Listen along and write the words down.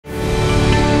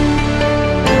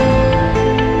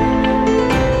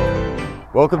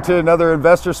Welcome to another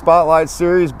Investor Spotlight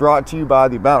series brought to you by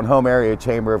the Mountain Home Area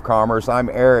Chamber of Commerce. I'm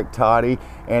Eric Toddy,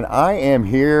 and I am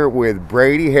here with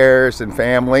Brady Harris and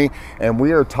family, and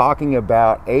we are talking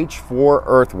about H4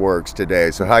 Earthworks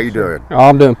today. So how you doing? Oh,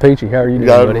 I'm doing peachy. How are you doing,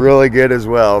 buddy? Really good as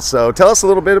well. So tell us a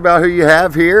little bit about who you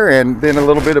have here, and then a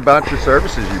little bit about your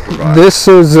services you provide. This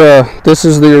is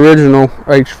the original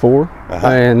H4.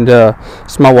 And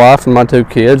it's my wife and my two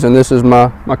kids, and this is my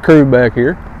crew back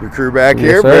here. Your crew back Yes,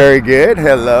 here, sir. very good.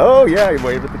 Hello, yeah, you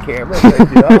wave at the camera. Thank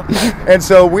you. And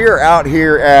so we are out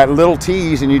here at Little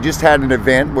T's, and you just had an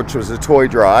event, which was a toy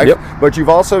drive. Yep. But you've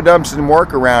also done some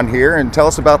work around here, and tell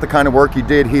us about the kind of work you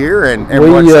did here and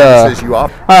what services you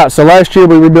offer. All right, so last year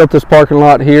we rebuilt this parking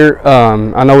lot here.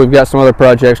 I know we've got some other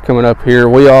projects coming up here.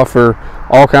 We offer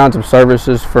all kinds of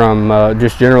services from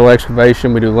just general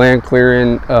excavation. We do land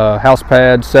clearing, house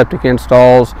pads, septic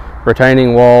installs,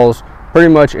 retaining walls, pretty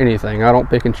much anything. I don't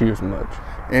pick and choose much.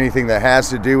 Anything that has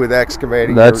to do with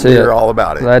excavating, That's you're all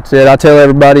about it. That's it. I tell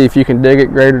everybody, if you can dig it,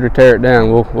 grade it, or tear it down,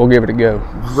 we'll give it a go.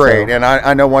 Great. So, And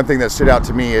I know one thing that stood out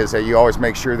to me is that you always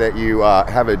make sure that you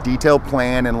have a detailed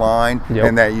plan in line, Yep.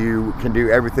 and that you can do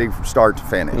everything from start to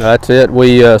finish. That's it.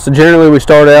 We so generally we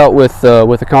start out with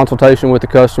a consultation with the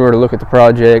customer to look at the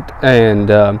project, and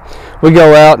we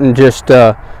go out and just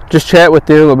chat with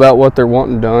them about what they're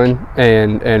wanting done,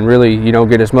 and really, you know,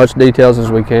 get as much details as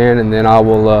we can, and then I'll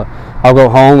go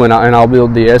home and I'll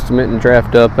build the estimate and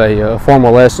draft up a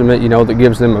formal estimate, you know, that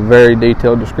gives them a very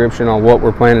detailed description on what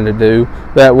we're planning to do.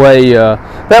 That way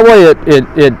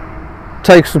it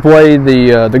takes away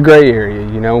the gray area.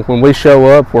 You know, when we show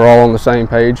up, we're all on the same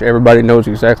page. Everybody knows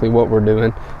exactly what we're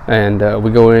doing, and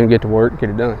we go in and get to work,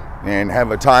 get it done. And have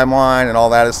a timeline and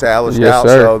all that established Yes, out,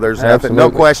 sir. so there's nothing,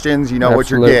 no questions. You know what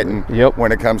you're getting. Yep.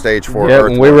 When it comes to H4 Yeah,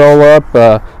 Earthworks. when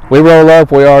we roll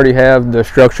up, we already have the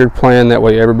structured plan. That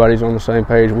way, everybody's on the same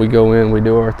page. We go in, we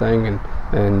do our thing,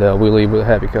 and we leave with a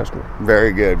happy customer.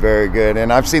 Very good, very good.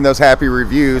 And I've seen those happy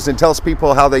reviews. And tell us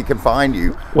people how they can find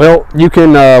you. Well, you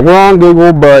can. We're on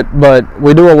Google, but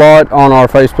we do a lot on our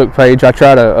Facebook page. I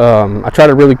try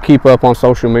to really keep up on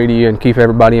social media and keep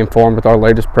everybody informed with our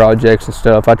latest projects and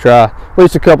stuff. I try at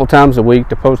least a couple times a week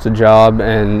to post a job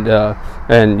and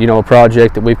you know, a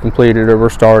project that we've completed or we're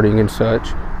starting and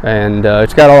such. And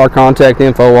it's got all our contact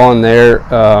info on there.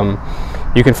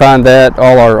 You can find that,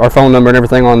 all our phone number and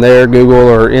everything on there, Google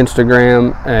or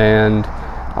Instagram. And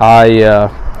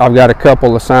I've got a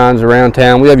couple of signs around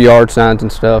town. We have yard signs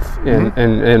and stuff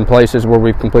in places where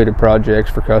we've completed projects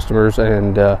for customers.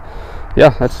 And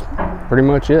yeah, that's pretty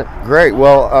much it. Great.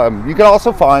 Well, you can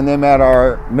also find them at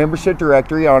our membership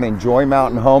directory on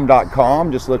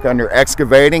enjoymountainhome.com. Just look under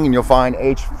excavating and you'll find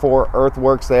H4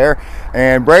 Earthworks there.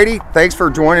 And Brady, thanks for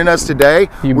joining us today.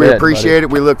 We appreciate it.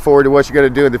 We look forward to what you're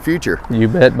going to do in the future. You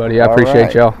bet, buddy. I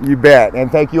appreciate y'all. You bet. And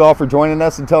thank you all for joining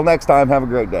us. Until next time, have a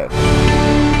great day.